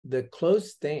the closed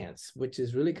stance, which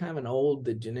is really kind of an old,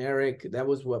 the generic, that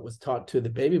was what was taught to the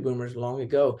baby boomers long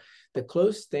ago. The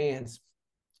closed stance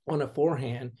on a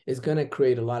forehand is going to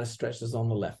create a lot of stresses on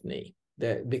the left knee.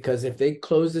 Because if they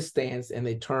close the stance and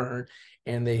they turn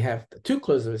and they have too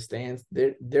close of a stance,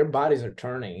 their bodies are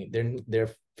turning, their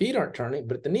feet aren't turning,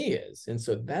 but the knee is. And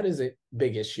so that is a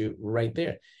big issue right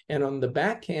there. And on the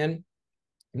backhand,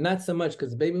 not so much,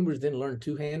 because the baby boomers didn't learn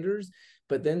two-handers,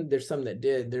 but then there's some that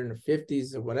did. They're in their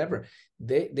 50s or whatever.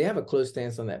 They have a closed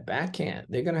stance on that backhand.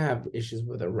 They're going to have issues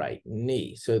with a right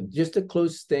knee. So just a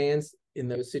closed stance in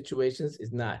those situations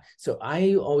is not. So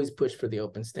I always push for the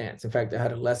open stance. In fact, I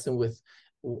had a lesson with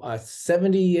a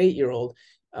 78-year-old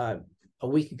a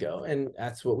week ago, and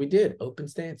that's what we did. Open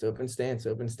stance, open stance,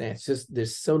 open stance. Just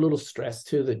there's so little stress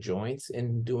to the joints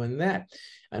in doing that.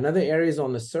 Another area is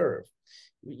on the serve.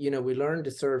 We learned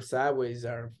to serve sideways.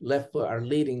 Our left foot, our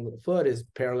leading foot is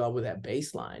parallel with that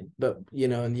baseline. But,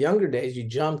 in the younger days, you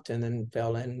jumped and then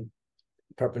fell in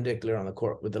perpendicular on the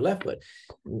court with the left foot.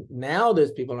 Now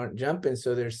those people aren't jumping,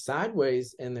 so they're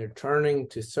sideways and they're turning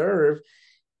to serve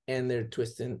and they're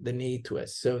twisting the knee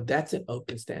twist. So that's an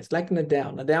open stance. Like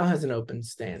Nadal. Nadal has an open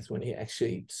stance when he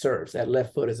actually serves. That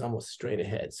left foot is almost straight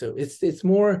ahead. So it's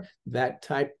more that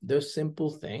type, those simple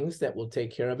things that will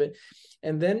take care of it.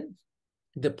 And then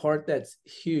the part that's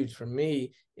huge for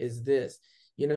me is this.